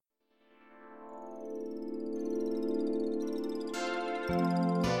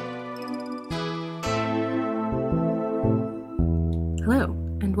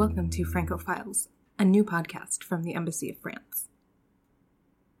welcome to Francophiles, a new podcast from the Embassy of France.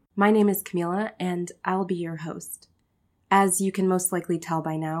 My name is Camila, and I'll be your host. As you can most likely tell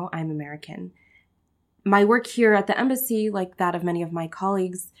by now, I'm American. My work here at the Embassy, like that of many of my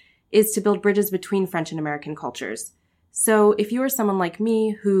colleagues, is to build bridges between French and American cultures. So if you are someone like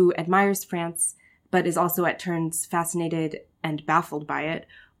me who admires France, but is also at turns fascinated and baffled by it,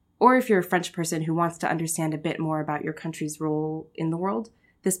 or if you're a French person who wants to understand a bit more about your country's role in the world,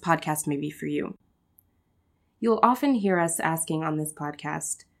 this podcast may be for you. You'll often hear us asking on this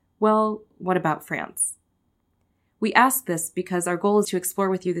podcast, well, what about France? We ask this because our goal is to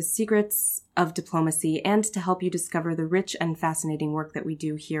explore with you the secrets of diplomacy and to help you discover the rich and fascinating work that we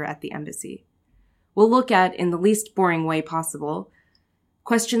do here at the Embassy. We'll look at, in the least boring way possible,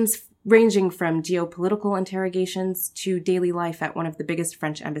 questions ranging from geopolitical interrogations to daily life at one of the biggest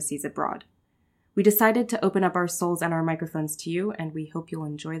French embassies abroad. We decided to open up our souls and our microphones to you, and we hope you'll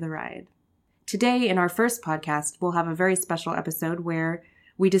enjoy the ride. Today, in our first podcast, we'll have a very special episode where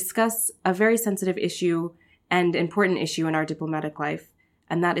we discuss a very sensitive issue and important issue in our diplomatic life,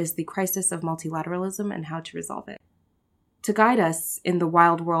 and that is the crisis of multilateralism and how to resolve it. To guide us in the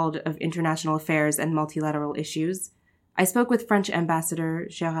wild world of international affairs and multilateral issues, I spoke with French Ambassador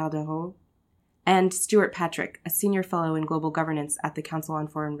Gérard Darroux and Stuart Patrick, a senior fellow in global governance at the Council on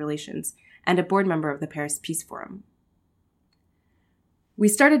Foreign Relations and a board member of the Paris Peace Forum. We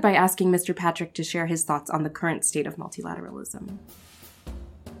started by asking Mr. Patrick to share his thoughts on the current state of multilateralism.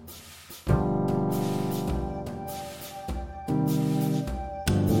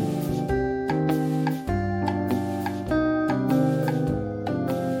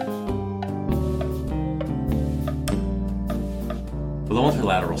 Well, the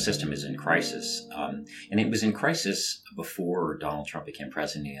multilateral system is in crisis, and it was in crisis before Donald Trump became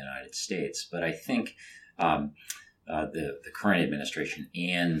president of the United States. But I think the current administration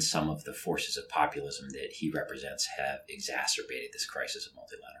and some of the forces of populism that he represents have exacerbated this crisis of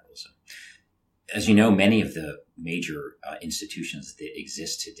multilateralism. As you know, many of the major institutions that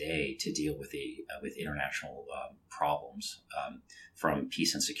exist today to deal with with international problems, from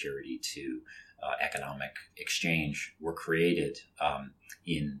peace and security to economic exchange, were created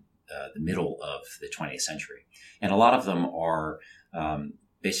in the middle of the 20th century. And a lot of them are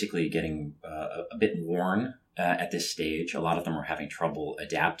basically getting a bit worn at this stage. A lot of them are having trouble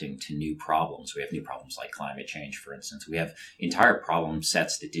adapting to new problems. We have new problems like climate change, for instance. We have entire problem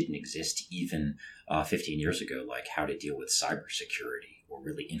sets that didn't exist even 15 years ago, like how to deal with cybersecurity or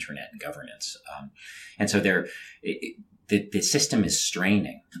really internet governance. And so the system is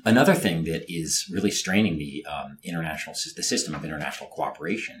straining. Another thing that is really straining the system of international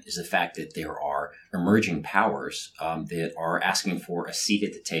cooperation is the fact that there are emerging powers that are asking for a seat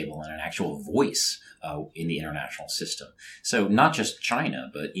at the table and an actual voice in the international system. So not just China,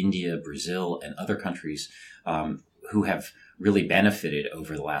 but India, Brazil, and other countries who have really benefited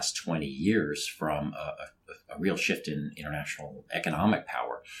over the last 20 years from a real shift in international economic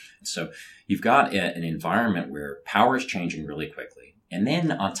power. And so you've got an environment where power is changing really quickly. And then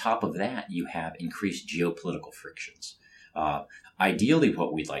on top of that, you have increased geopolitical frictions. Ideally,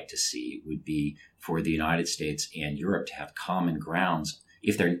 what we'd like to see would be for the United States and Europe to have common grounds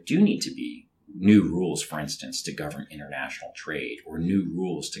if there do need to be new rules, for instance, to govern international trade, or new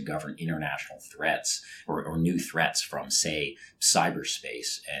rules to govern international threats, or new threats from, say,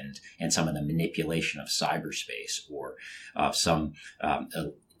 cyberspace and some of the manipulation of cyberspace, or some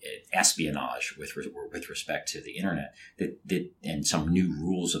espionage with respect to the internet, and some new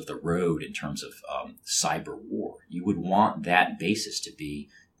rules of the road in terms of cyber war. You would want that basis to be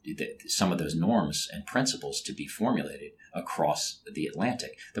some of those norms and principles to be formulated across the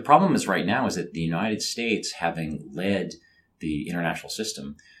Atlantic. The problem is right now is that the United States, having led the international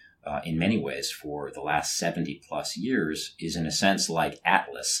system in many ways for the last 70 plus years, is in a sense like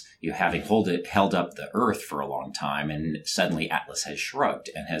Atlas. You having held up the earth for a long time, and suddenly Atlas has shrugged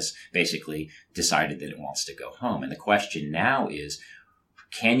and has basically decided that it wants to go home. And the question now is,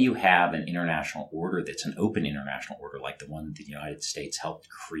 can you have an international order that's an open international order like the one that the United States helped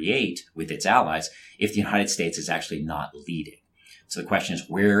create with its allies if the United States is actually not leading? So the question is,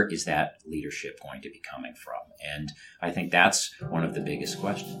 where is that leadership going to be coming from? And I think that's one of the biggest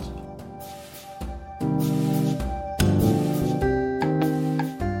questions.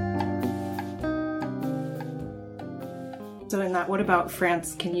 So in that, what about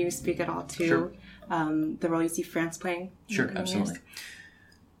France? Can you speak at all to Sure. The role you see France playing? Sure, absolutely.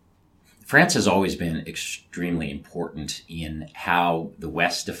 France has always been extremely important in how the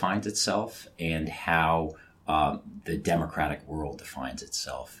West defines itself and how the democratic world defines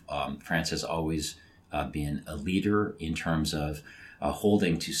itself. France has always been a leader in terms of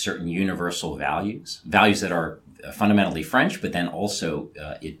holding to certain universal values that are fundamentally French, but then also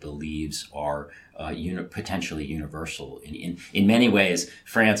it believes are potentially universal. In many ways,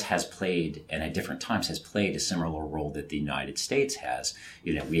 France has played, and at different times has played, a similar role that the United States has.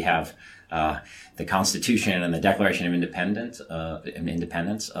 We have the Constitution and the Declaration of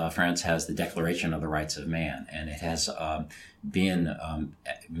Independence. France has the Declaration of the Rights of Man, and it has been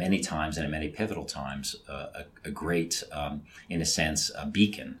many times and at many pivotal times a great, in a sense, a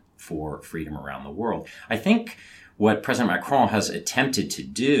beacon for freedom around the world. I think what President Macron has attempted to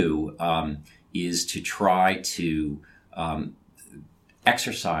do is to try to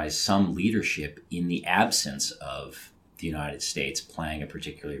exercise some leadership in the absence of the United States playing a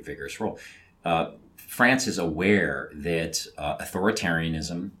particularly vigorous role. France is aware that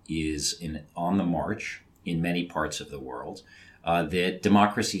authoritarianism is on the march in many parts of the world, that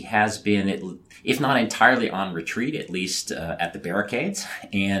democracy has been, if not entirely on retreat, at least at the barricades,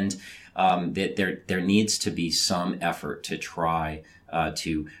 and that there needs to be some effort to try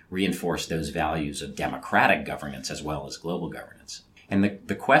to reinforce those values of democratic governance as well as global governance. And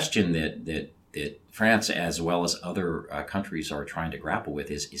the question that France, as well as other countries, are trying to grapple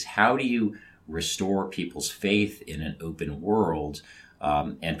with is how do you restore people's faith in an open world,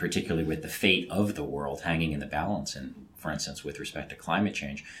 and particularly with the fate of the world hanging in the balance, and for instance, with respect to climate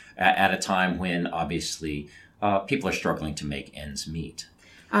change, at a time when obviously people are struggling to make ends meet.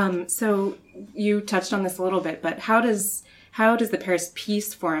 So you touched on this a little bit, but how does the Paris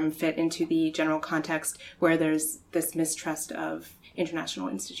Peace Forum fit into the general context where there's this mistrust of international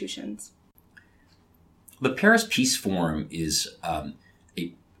institutions? The Paris Peace Forum is a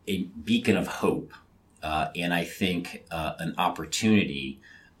beacon of hope, and I think an opportunity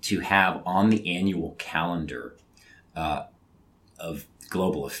to have on the annual calendar of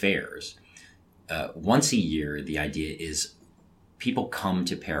global affairs. Once a year, the idea is people come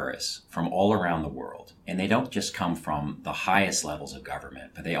to Paris from all around the world, and they don't just come from the highest levels of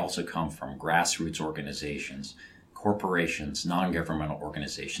government, but they also come from grassroots organizations, corporations, non-governmental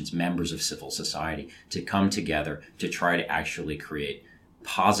organizations, members of civil society, to come together to try to actually create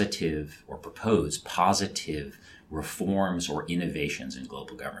positive or propose positive reforms or innovations in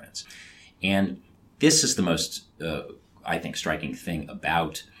global governance. And this is the most, I think, striking thing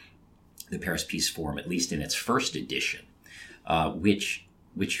about the Paris Peace Forum, at least in its first edition, which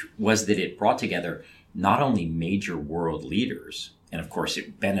was that it brought together not only major world leaders, and of course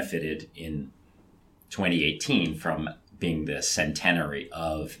it benefited in 2018 from being the centenary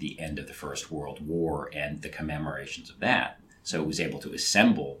of the end of the First World War and the commemorations of that. So it was able to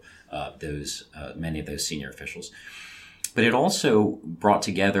assemble many of those senior officials. But it also brought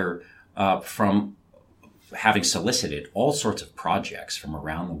together, from having solicited all sorts of projects from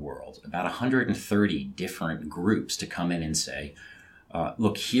around the world, about 130 different groups to come in and say,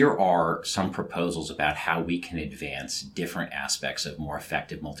 look, here are some proposals about how we can advance different aspects of more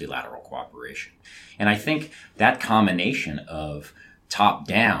effective multilateral cooperation. And I think that combination of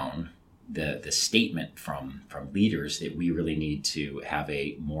top-down, the statement from leaders that we really need to have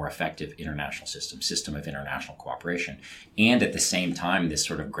a more effective international system of international cooperation, and at the same time this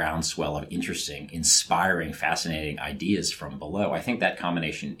sort of groundswell of interesting, inspiring, fascinating ideas from below. I think that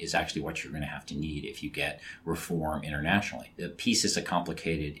combination is actually what you're going to have to need if you get reform internationally. Peace is a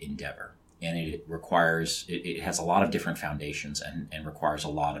complicated endeavor, and it has a lot of different foundations and requires a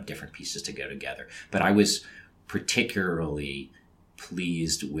lot of different pieces to go together. But I was particularly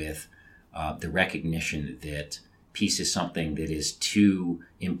pleased with the recognition that peace is something that is too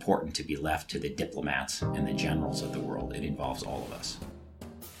important to be left to the diplomats and the generals of the world. It involves all of us.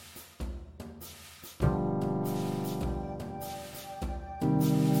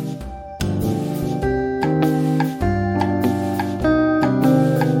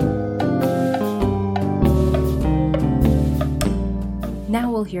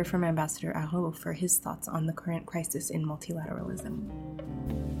 Now we'll hear from Ambassador Araud for his thoughts on the current crisis in multilateralism.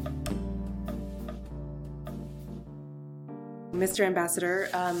 Mr. Ambassador,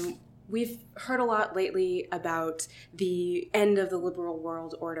 we've heard a lot lately about the end of the liberal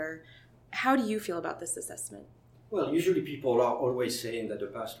world order. How do you feel about this assessment? Well, usually people are always saying that the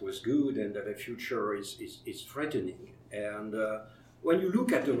past was good and that the future is threatening. And when you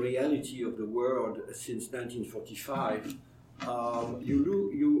look at the reality of the world since 1945,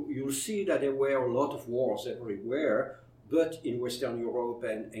 you'll see that there were a lot of wars everywhere, but in Western Europe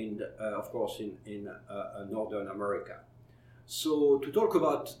and of course, in Northern America. So to talk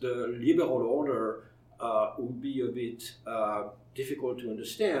about the liberal order would be a bit difficult to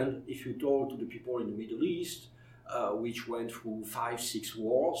understand if you talk to the people in the Middle East, which went through 5-6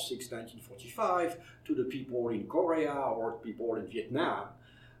 wars since 1945, to the people in Korea or people in Vietnam.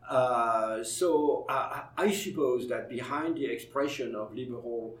 So I suppose that behind the expression of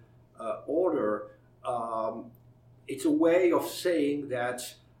liberal order, it's a way of saying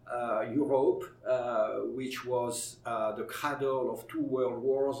that Europe, which was the cradle of 2 world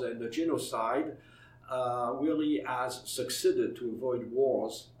wars and the genocide, really has succeeded to avoid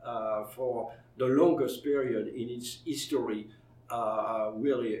wars for the longest period in its history,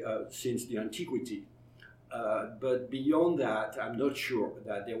 since the antiquity. But beyond that, I'm not sure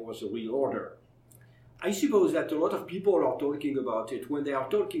that there was a real order. I suppose that a lot of people are talking about it, when they are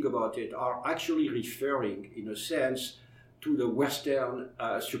talking about it, are actually referring, in a sense, to the Western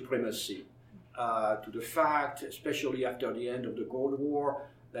supremacy, to the fact, especially after the end of the Cold War,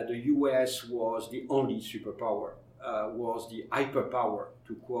 that the US was the only superpower, was the hyperpower,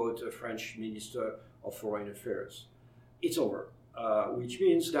 to quote a French Minister of Foreign Affairs. It's over, which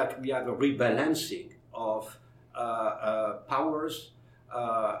means that we have a rebalancing of powers,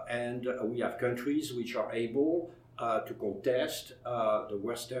 and we have countries which are able to contest the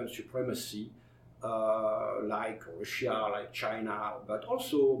Western supremacy, like Russia, like China, but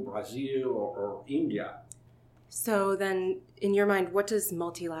also Brazil or India. So then, in your mind, what does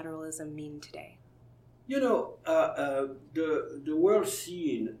multilateralism mean today? You know, the world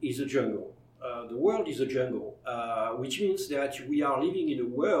scene is a jungle. The world is a jungle, which means that we are living in a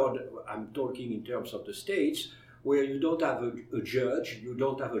world, I'm talking in terms of the states, where you don't have a judge, you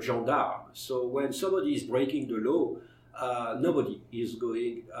don't have a gendarme. So when somebody is breaking the law, nobody is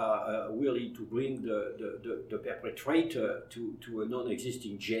going really to bring the perpetrator to a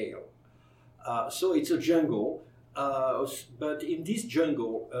non-existing jail. So it's a jungle, but in this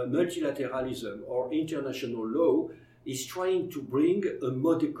jungle, multilateralism or international law is trying to bring a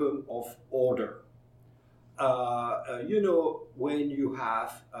modicum of order. You know, when you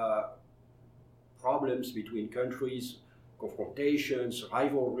have problems between countries, confrontations,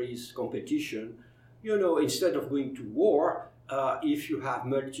 rivalries, competition, you know, instead of going to war, if you have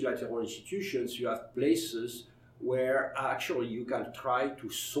multilateral institutions, you have places where actually you can try to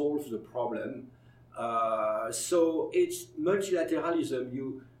solve the problem. So it's multilateralism.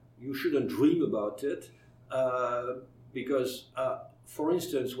 You shouldn't dream about it because, for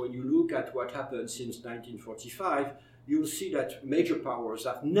instance, when you look at what happened since 1945, you'll see that major powers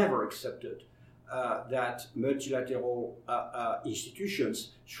have never accepted that multilateral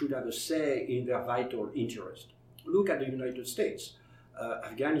institutions should have a say in their vital interest. Look at the United States,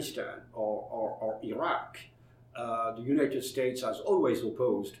 Afghanistan, or Iraq. The United States has always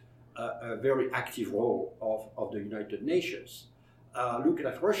opposed a very active role of the United Nations. Look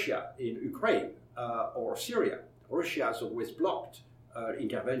at Russia in Ukraine or Syria. Russia has always blocked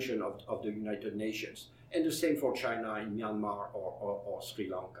intervention of the United Nations. And the same for China in Myanmar or Sri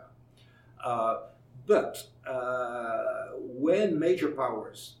Lanka. But when major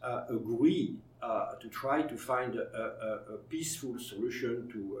powers agree to try to find a peaceful solution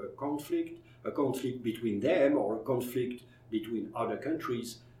to a conflict between them or a conflict between other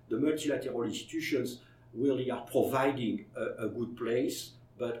countries, the multilateral institutions really are providing a good place,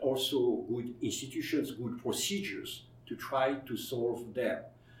 but also good institutions, good procedures to try to solve them.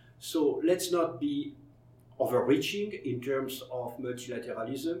 So let's not be overreaching in terms of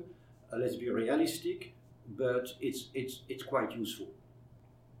multilateralism. Let's be realistic, but it's quite useful.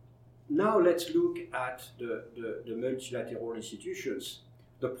 Now let's look at the multilateral institutions.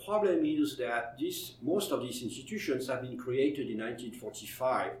 The problem is that most of these institutions have been created in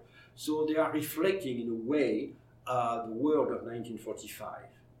 1945, so they are reflecting in a way the world of 1945.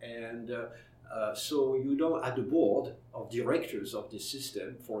 And so you don't, at the board of directors of this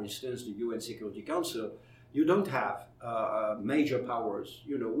system, for instance, the UN Security Council, you don't have major powers,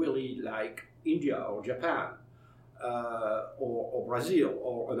 you know, really like India or Japan or Brazil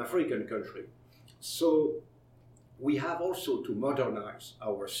or an African country. So we have also to modernize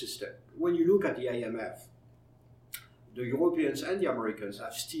our system. When you look at the IMF, the Europeans and the Americans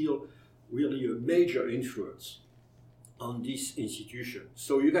have still really a major influence on this institution.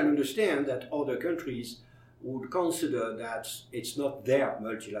 So you can understand that other countries would consider that it's not their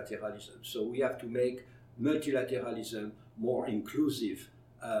multilateralism. So we have to make multilateralism more inclusive,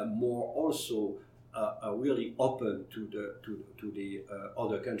 more also really open to the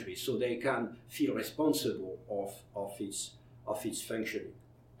other countries, so they can feel responsible of its functioning.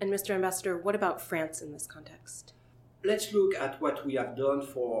 And Mr. Ambassador, what about France in this context? Let's look at what we have done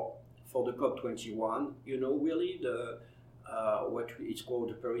for the COP21. You know, really what it's called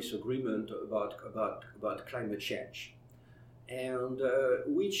the Paris Agreement about climate change. and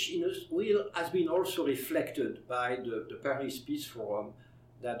which has been also reflected by the Paris Peace Forum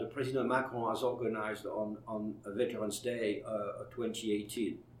that the President Macron has organized on Veterans Day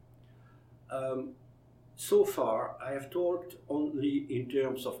 2018. So far, I have talked only in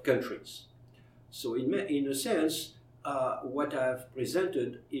terms of countries. So in a sense, what I've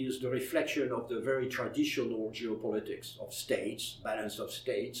presented is the reflection of the very traditional geopolitics of states, balance of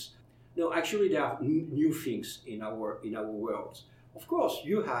states. No, actually, there are new things in our world. Of course,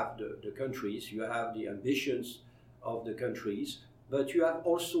 you have the countries, you have the ambitions of the countries, but you have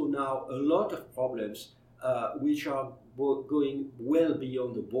also now a lot of problems which are going well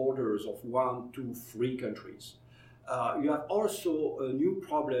beyond the borders of 1, 2, 3 countries. You have also new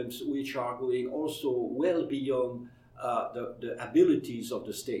problems which are going also well beyond the abilities of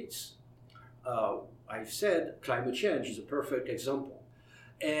the states. I've said climate change is a perfect example.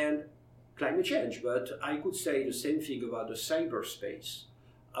 And climate change, but I could say the same thing about the cyberspace,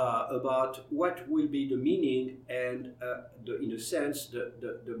 about what will be the meaning and, in a sense,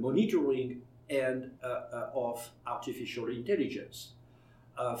 the monitoring and of artificial intelligence,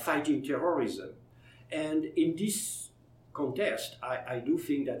 fighting terrorism. And in this context, I do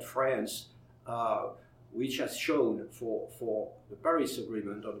think that France, which has shown for the Paris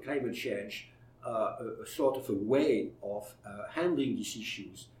Agreement on climate change a sort of a way of handling these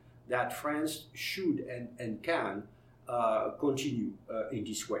issues, that France should and can continue in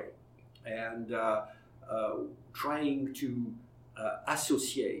this way. And trying to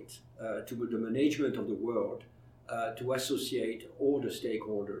associate to the management of the world, to associate all the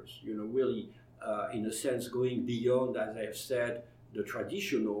stakeholders, really, in a sense, going beyond, as I have said, the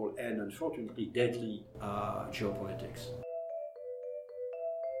traditional and unfortunately deadly geopolitics.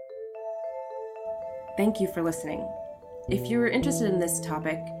 Thank you for listening. If you're interested in this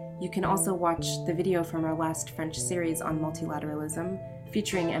topic, you can also watch the video from our last French series on multilateralism,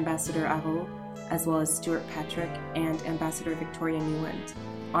 featuring Ambassador Arrault, as well as Stuart Patrick and Ambassador Victoria Newland,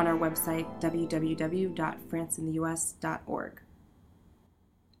 on our website www.franceintheus.org.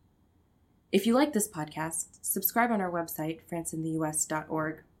 If you like this podcast, subscribe on our website,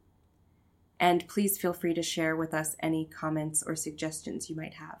 franceintheus.org, and please feel free to share with us any comments or suggestions you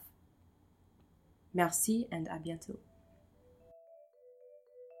might have. Merci and à bientôt.